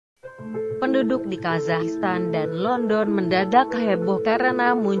Penduduk di Kazakhstan dan London mendadak heboh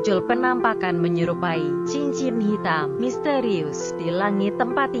karena muncul penampakan menyerupai cincin hitam misterius di langit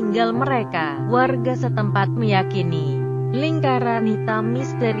tempat tinggal mereka. Warga setempat meyakini lingkaran hitam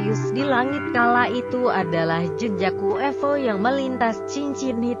misterius di langit kala itu adalah jejak UFO yang melintas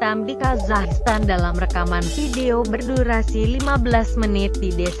cincin hitam di Kazakhstan dalam rekaman video berdurasi 15 menit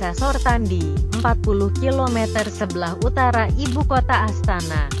di desa Sortandi, 40 km sebelah utara ibu kota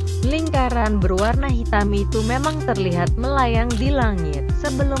Astana. Lingkaran berwarna hitam itu memang terlihat melayang di langit,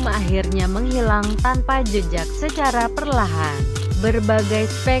 sebelum akhirnya menghilang tanpa jejak secara perlahan. Berbagai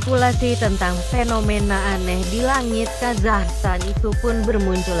spekulasi tentang fenomena aneh di langit Kazakhstan itu pun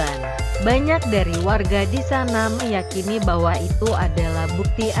bermunculan. Banyak dari warga di sana meyakini bahwa itu adalah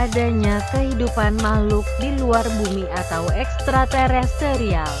bukti adanya kehidupan makhluk di luar bumi atau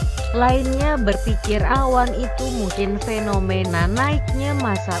ekstraterestrial. Lainnya berpikir awan itu mungkin fenomena naiknya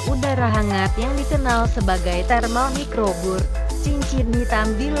massa udara hangat yang dikenal sebagai thermal microburst. Cincin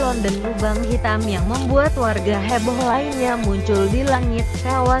hitam di London, lubang hitam yang membuat warga heboh lainnya muncul di langit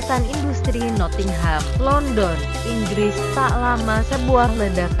kawasan industri Nottingham, London, Inggris. Tak lama sebuah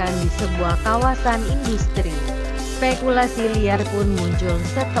ledakan di sebuah kawasan industri. Spekulasi liar pun muncul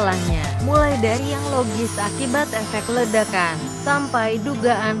setelahnya, mulai dari yang logis akibat efek ledakan, sampai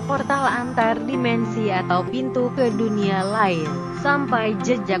dugaan portal antar dimensi atau pintu ke dunia lain, sampai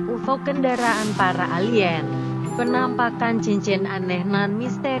jejak UFO kendaraan para alien. Penampakan cincin aneh nan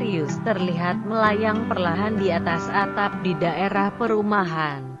misterius terlihat melayang perlahan di atas atap di daerah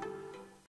perumahan.